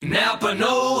Napa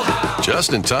know-how.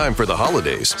 Just in time for the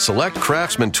holidays, select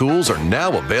Craftsman tools are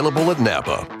now available at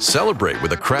Napa. Celebrate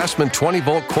with a Craftsman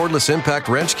 20-volt cordless impact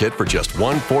wrench kit for just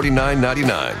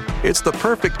 $149.99. It's the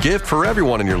perfect gift for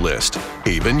everyone in your list,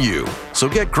 even you. So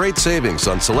get great savings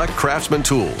on select Craftsman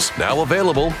tools, now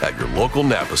available at your local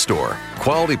Napa store.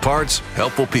 Quality parts,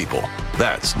 helpful people.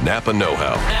 That's Napa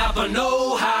know-how. Napa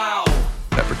know-how.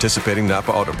 At participating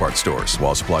Napa Auto Parts stores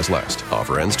while supplies last.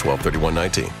 Offer ends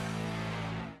 12/31/19.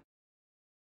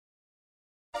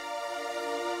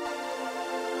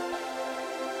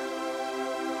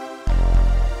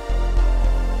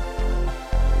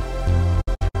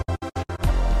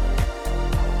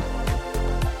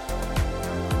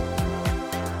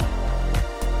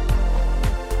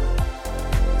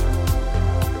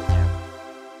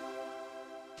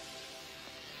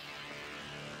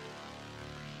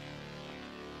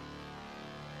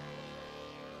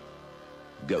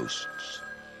 Ghosts.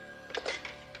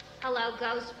 Hello,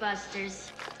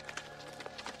 Ghostbusters.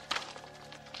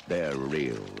 They're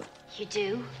real. You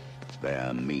do?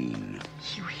 They're mean.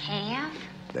 You have?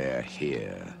 They're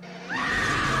here.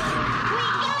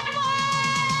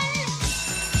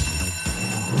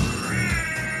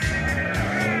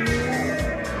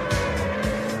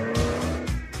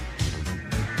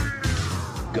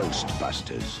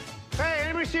 Ghostbusters. Hey,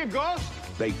 anybody see a ghost?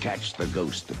 They catch the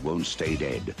ghost that won't stay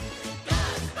dead.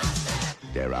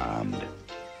 They're armed.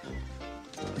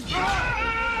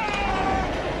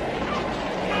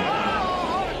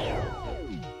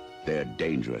 They're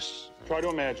dangerous. Try to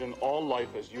imagine all life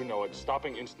as you know it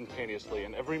stopping instantaneously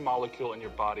and every molecule in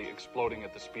your body exploding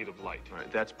at the speed of light. All right,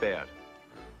 that's bad.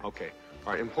 Okay.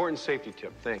 All right, important safety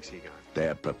tip. Thanks, Egon.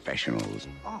 They're professionals.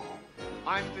 Oh,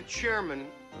 I'm the chairman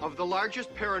of the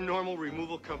largest paranormal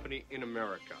removal company in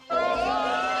America.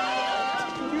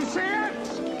 You see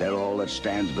it? They're all that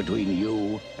stands between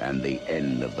you and the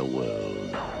end of the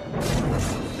world.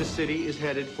 The city is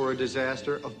headed for a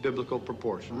disaster of biblical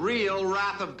proportion. Real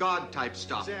wrath of God type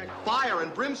stuff. Exactly. Fire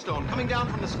and brimstone coming down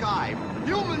from the sky.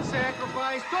 Human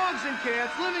sacrifice, dogs and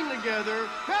cats living together,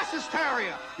 mass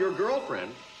hysteria. Your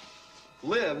girlfriend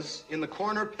lives in the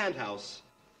corner penthouse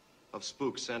of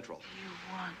Spook Central. You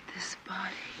want this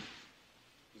body?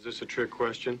 Is this a trick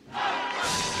question?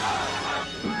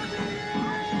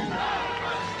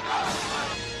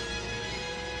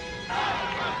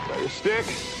 Got your stick?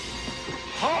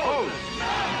 Hold!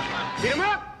 Beat him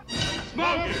up!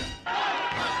 Smoke it!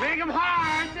 Make him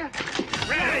hard!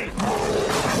 Ready!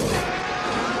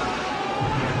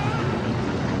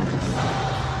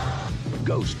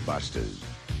 Ghostbusters.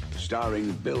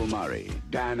 Starring Bill Murray,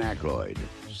 Dan Aykroyd,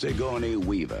 Sigourney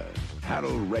Weaver,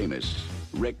 Harold Ramis,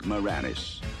 Rick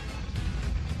Moranis.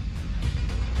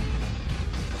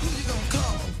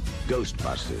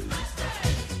 Ghostbusters.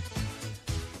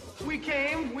 We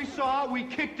came, we saw, we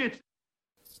kicked it.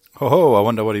 Oh, I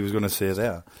wonder what he was going to say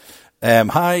there.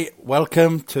 Hi,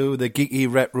 welcome to the Geeky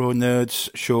Retro Nerds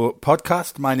Show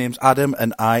podcast. My name's Adam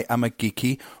and I am a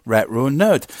geeky retro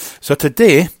nerd. So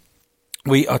today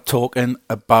we are talking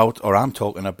about, or I'm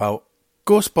talking about,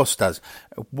 Ghostbusters.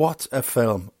 What a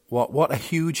film. What a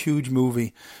huge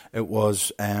movie it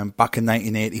was back in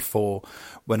 1984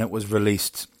 when it was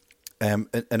released. And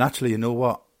actually, you know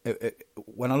what?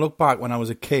 When I look back, when I was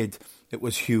a kid, it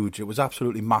was huge. It was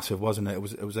absolutely massive, wasn't it?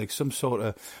 It was like some sort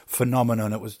of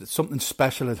phenomenon. It was something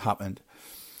special had happened.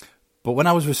 But when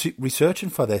I was researching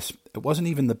for this, it wasn't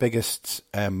even the biggest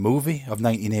movie of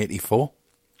 1984.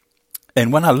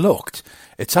 And when I looked,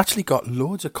 it's actually got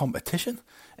loads of competition.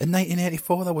 In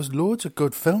 1984, there was loads of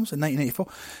good films in 1984.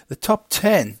 The top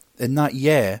 10 in that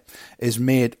year is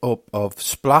made up of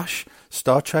Splash,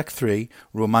 Star Trek 3,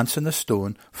 Romancing the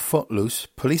Stone, Footloose,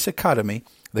 Police Academy,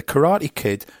 The Karate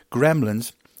Kid,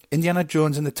 Gremlins, Indiana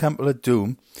Jones and the Temple of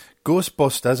Doom,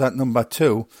 Ghostbusters at number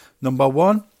 2, number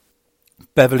 1,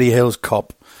 Beverly Hills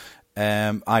Cop.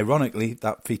 Ironically,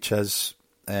 that features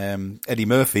Eddie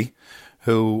Murphy,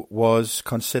 who was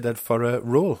considered for a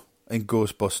role in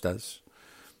Ghostbusters.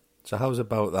 So how's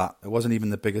about that? It wasn't even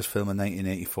the biggest film in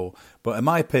 1984. But in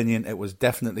my opinion, it was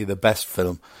definitely the best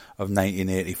film of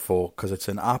 1984 because it's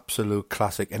an absolute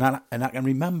classic. And I can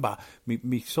remember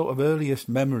me sort of earliest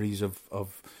memories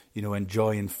of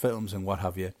enjoying films and what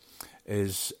have you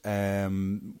is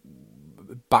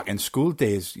back in school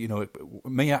days. I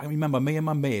remember me and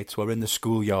my mates were in the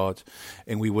schoolyard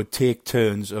and we would take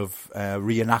turns of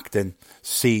reenacting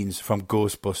scenes from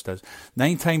Ghostbusters.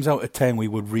 9 times out of 10 we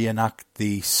would reenact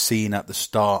the scene at the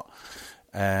start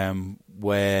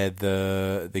where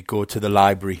they go to the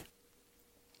library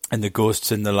and the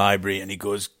ghost's in the library and he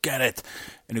goes, "Get it,"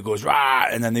 and he goes, "Rah,"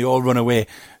 and then they all run away.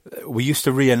 We used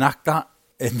to reenact that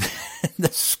in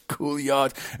the school.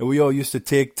 schoolyard, and we all used to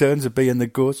take turns of being the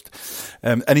ghost.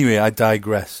 Anyway, I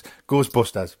digress.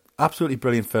 Ghostbusters, absolutely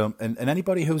brilliant film, and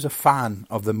anybody who's a fan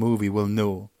of the movie will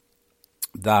know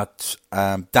that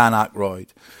Dan Aykroyd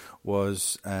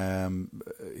was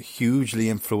hugely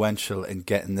influential in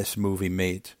getting this movie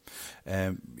made.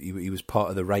 He was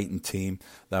part of the writing team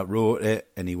that wrote it,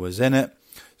 and he was in it.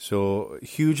 So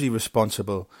hugely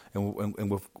responsible,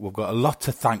 and we've got a lot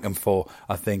to thank him for,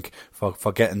 I think,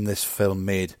 for getting this film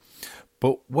made.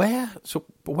 But where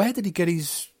did he get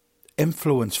his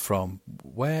influence from?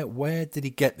 Where did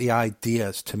he get the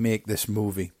ideas to make this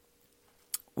movie?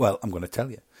 Well, I'm going to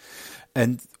tell you.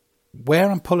 And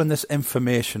where I'm pulling this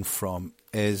information from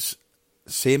is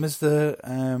same as the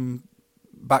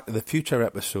Back to the Future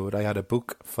episode. I had a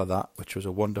book for that, which was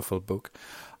a wonderful book.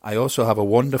 I also have a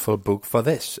wonderful book for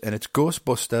this, and it's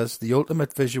Ghostbusters, The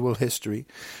Ultimate Visual History,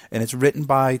 and it's written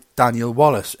by Daniel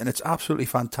Wallace, and it's absolutely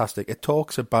fantastic. It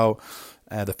talks about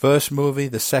the first movie,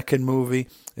 the second movie,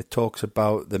 it talks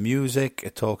about the music,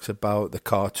 it talks about the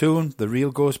cartoon, the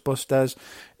real Ghostbusters,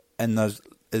 and there's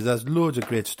loads of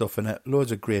great stuff in it,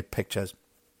 loads of great pictures.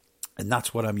 And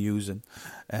that's what I'm using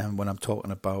when I'm talking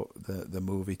about the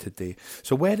movie today.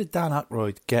 So where did Dan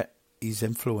Aykroyd get his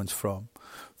influence from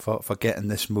for getting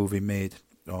this movie made,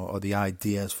 or the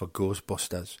ideas for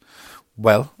Ghostbusters?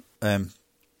 Well,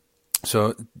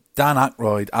 so Dan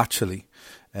Aykroyd actually,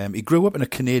 he grew up in a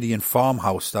Canadian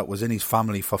farmhouse that was in his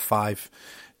family for 5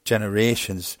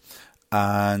 generations,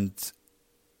 and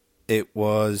it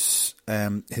was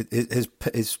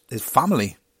his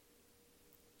family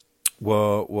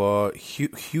were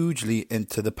hugely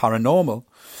into the paranormal,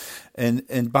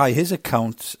 and by his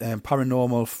account,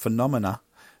 paranormal phenomena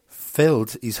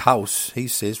filled his house, he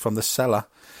says, from the cellar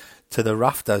to the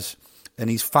rafters, and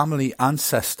his family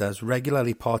ancestors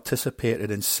regularly participated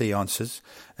in seances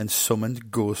and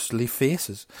summoned ghostly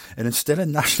faces. And instead of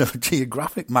National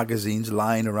Geographic magazines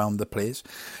lying around the place,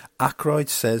 Aykroyd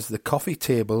says the coffee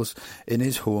tables in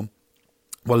his home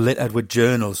were littered with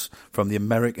journals from the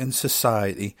American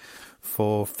Society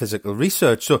for Physical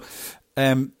Research. So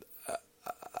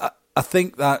I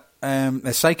think that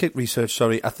psychic research,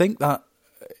 sorry, I think that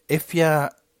if you're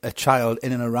a child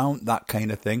in and around that kind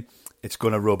of thing, it's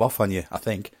going to rub off on you, I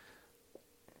think.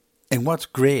 And what's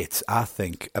great, I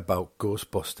think, about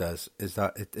Ghostbusters is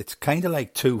that it's kind of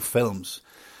like 2 films.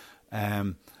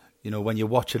 When you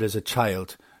watch it as a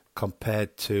child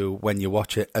compared to when you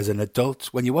watch it as an adult.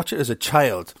 When you watch it as a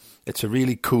child, it's a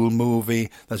really cool movie.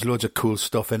 There's loads of cool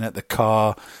stuff in it. The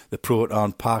car, the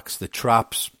proton packs, the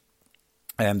traps,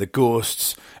 and the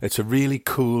ghosts. It's a really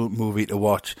cool movie to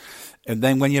watch. And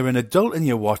then when you're an adult and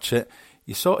you watch it,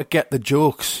 you sort of get the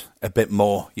jokes a bit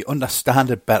more. You understand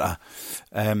it better.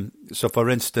 So, for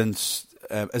instance,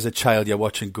 as a child, you're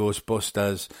watching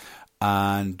Ghostbusters,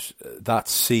 and that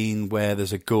scene where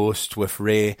there's a ghost with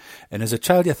Ray, and as a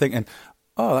child, you're thinking,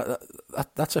 oh,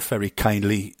 that's a very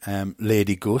kindly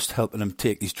lady ghost helping him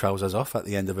take his trousers off at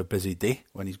the end of a busy day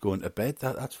when he's going to bed.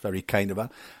 That's very kind of her.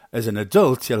 As an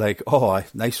adult, you're like, oh,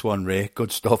 nice one, Ray.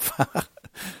 Good stuff.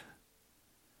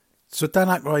 So Dan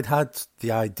Aykroyd had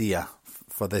the idea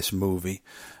for this movie,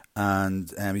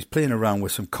 and he's playing around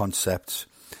with some concepts.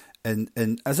 And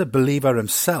as a believer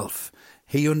himself,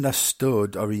 he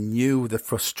understood, or he knew, the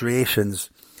frustrations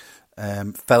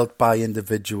felt by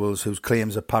individuals whose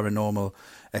claims of paranormal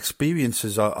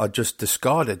experiences are just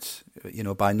discarded,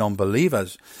 by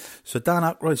non-believers. So Dan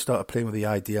Aykroyd started playing with the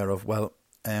idea of, well,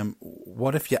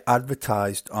 what if you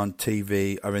advertised on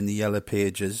TV or in the Yellow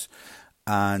Pages,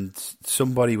 and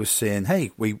somebody was saying,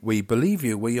 hey, we believe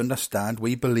you, we understand,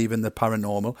 we believe in the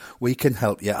paranormal, we can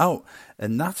help you out.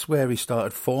 And that's where he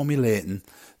started formulating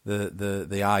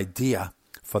the idea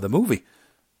for the movie.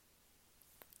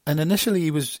 And initially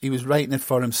he was writing it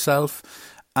for himself,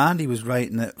 and he was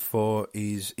writing it for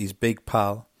his big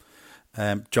pal,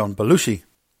 John Belushi.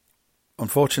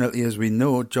 Unfortunately, as we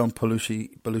know, John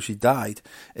Belushi died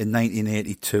in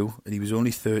 1982, and he was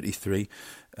only 33,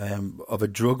 of a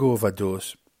drug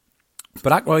overdose.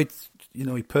 But Aykroyd,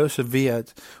 he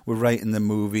persevered with writing the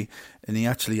movie, and he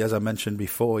actually, as I mentioned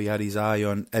before, he had his eye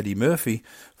on Eddie Murphy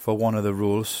for one of the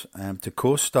roles to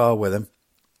co-star with him.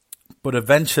 But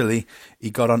eventually,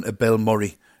 he got on to Bill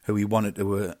Murray, who he wanted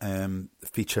to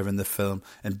feature in the film,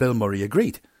 and Bill Murray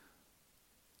agreed.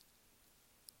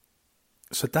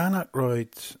 So Dan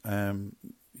Aykroyd,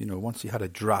 once he had a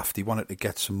draft, he wanted to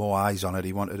get some more eyes on it.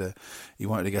 He wanted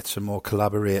to get some more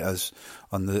collaborators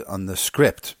on the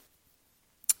script,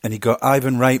 and he got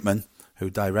Ivan Reitman, who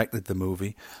directed the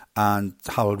movie, and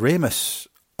Harold Ramis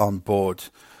on board.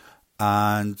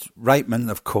 And Reitman,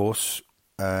 of course,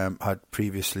 had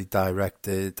previously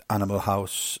directed Animal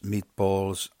House,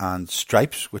 Meatballs and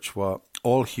Stripes, which were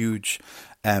all huge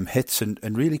hits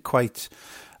and really quite...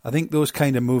 I think those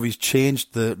kind of movies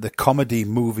changed the comedy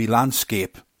movie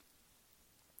landscape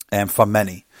for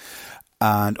many.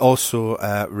 And also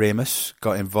Ramis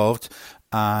got involved,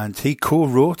 and he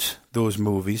co-wrote those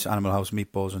movies, Animal House,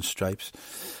 Meatballs and Stripes.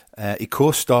 He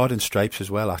co-starred in Stripes as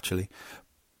well, actually.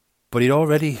 But he'd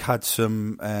already had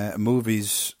some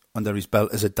movies under his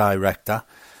belt as a director.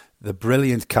 The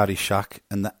brilliant Caddyshack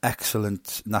and the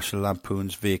excellent National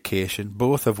Lampoon's Vacation,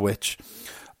 both of which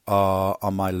are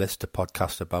on my list to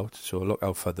podcast about, so look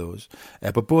out for those.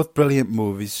 But both brilliant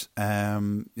movies.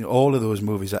 All of those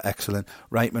movies are excellent.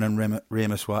 Reitman and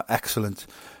Ramis were excellent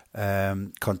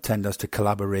contenders to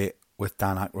collaborate with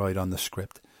Dan Aykroyd on the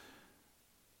script.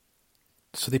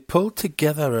 So they pulled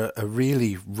together a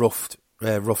really rough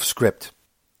script,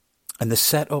 and they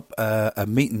set up a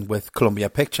meeting with Columbia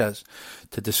Pictures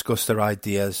to discuss their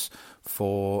ideas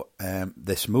for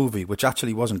this movie, which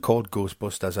actually wasn't called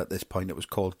Ghostbusters at this point. It was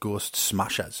called Ghost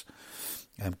Smashers.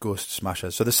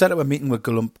 So they set up a meeting with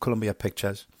Columbia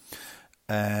Pictures.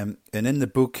 And in the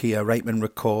book here, Reitman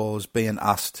recalls being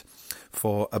asked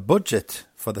for a budget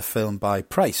for the film by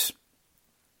Price.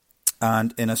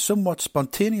 And in a somewhat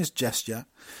spontaneous gesture,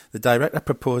 the director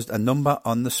proposed a number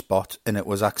on the spot, and it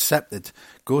was accepted.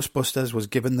 Ghostbusters was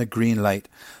given the green light.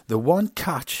 The one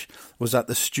catch was that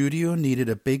the studio needed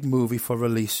a big movie for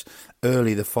release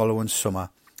early the following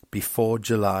summer, before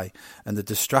July, and the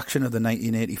distraction of the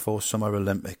 1984 Summer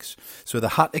Olympics. So they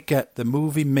had to get the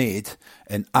movie made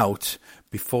and out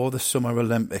before the Summer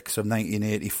Olympics of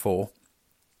 1984.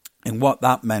 And what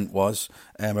that meant was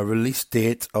a release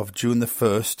date of June the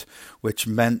 1st, which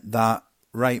meant that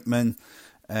Reitman,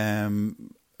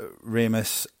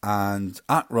 Ramis and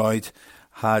Aykroyd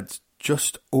had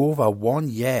just over 1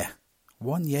 year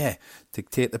to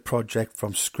take the project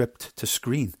from script to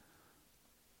screen.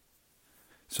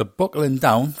 So buckling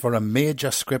down for a major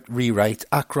script rewrite,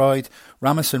 Aykroyd,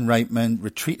 Ramis and Reitman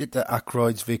retreated to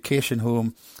Aykroyd's vacation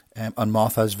home on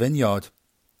Martha's Vineyard.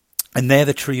 And there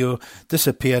the trio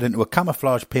disappeared into a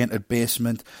camouflage-painted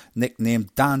basement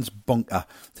nicknamed Dan's Bunker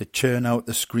to churn out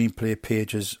the screenplay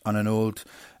pages on an old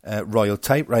Royal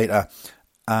typewriter.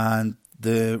 And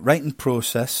the writing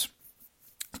process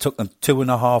took them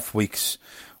 2.5 weeks,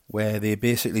 where they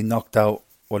basically knocked out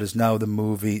what is now the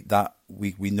movie that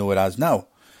we know it as now.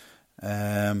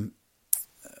 And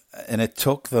it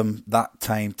took them that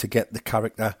time to get the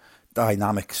character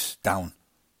dynamics down.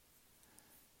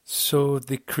 So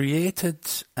they created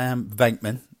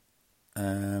Venkman,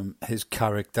 his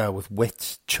character with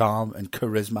wit, charm and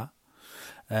charisma.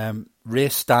 Ray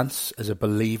Stantz as a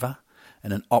believer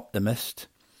and an optimist.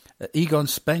 Egon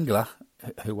Spengler,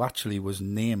 who actually was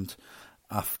named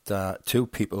after two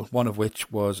people, one of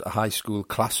which was a high school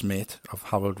classmate of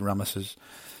Harold Ramis's,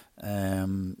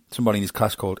 somebody in his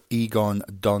class called Egon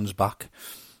Donsbach,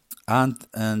 and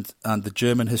the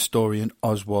German historian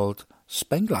Oswald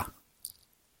Spengler.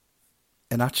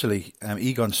 And actually,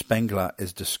 Egon Spengler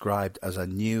is described as a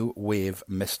new wave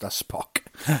Mr. Spock.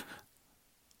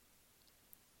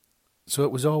 So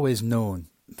it was always known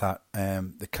that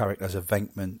the characters of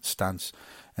Venkman, Stantz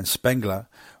and Spengler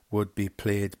would be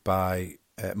played by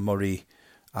Murray,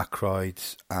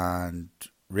 Aykroyd and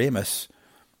Ramis.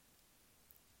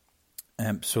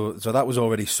 So that was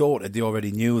already sorted. They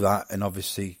already knew that, and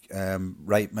obviously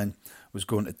Reitman was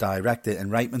going to direct it,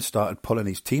 and Reitman started pulling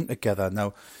his team together.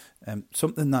 Now,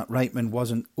 something that Reitman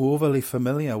wasn't overly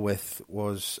familiar with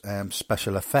was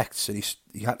special effects, and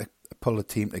he had to pull the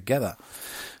team together.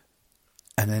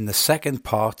 And in the second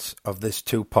part of this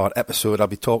 2-part episode, I'll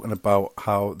be talking about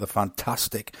how the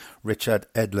fantastic Richard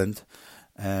Edlund,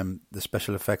 the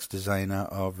special effects designer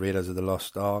of Raiders of the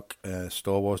Lost Ark,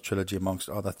 Star Wars trilogy, amongst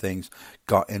other things,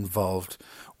 got involved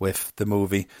with the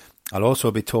movie. I'll also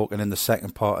be talking in the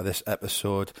second part of this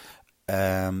episode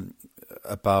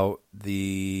about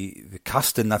the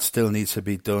casting that still needs to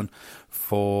be done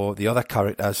for the other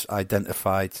characters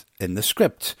identified in the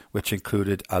script, which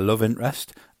included a love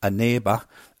interest, a neighbour,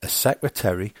 a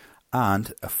secretary,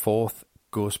 and a fourth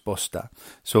Ghostbuster.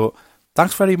 So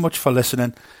thanks very much for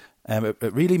listening.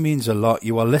 It really means a lot.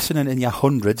 You are listening in your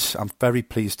hundreds, I'm very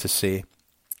pleased to say.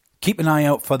 Keep an eye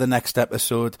out for the next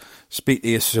episode. Speak to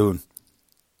you soon.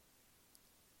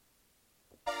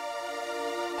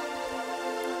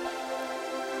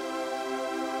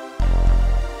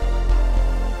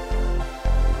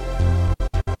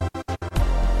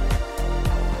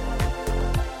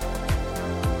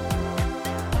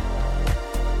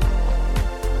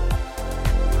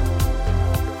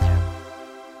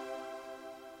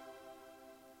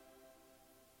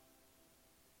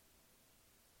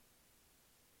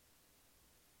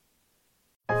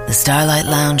 the Starlight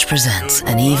Lounge presents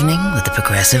An Evening with the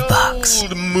Progressive Box.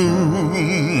 Old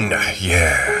moon,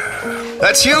 yeah.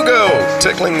 That's Hugo,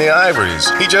 tickling the ivories.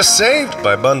 He just saved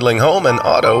by bundling home and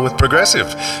auto with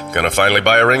Progressive. Gonna finally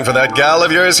buy a ring for that gal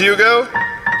of yours, Hugo?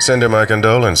 Send her my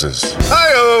condolences.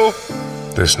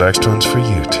 Hi-oh! This next one's for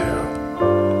you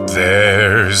two.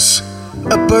 There's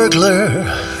a burglar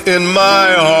in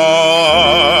my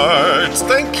heart.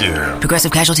 Thank you.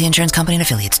 Progressive Casualty Insurance Company and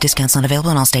Affiliates. Discounts not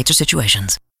available in all states or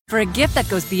situations. For a gift that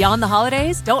goes beyond the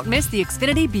holidays, don't miss the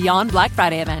Xfinity Beyond Black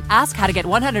Friday event. Ask how to get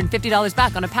 $150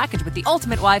 back on a package with the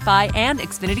ultimate Wi-Fi and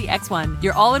Xfinity X1.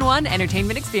 Your all-in-one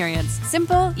entertainment experience.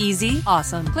 Simple, easy,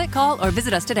 awesome. Click, call, or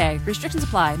visit us today. Restrictions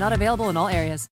apply. Not available in all areas.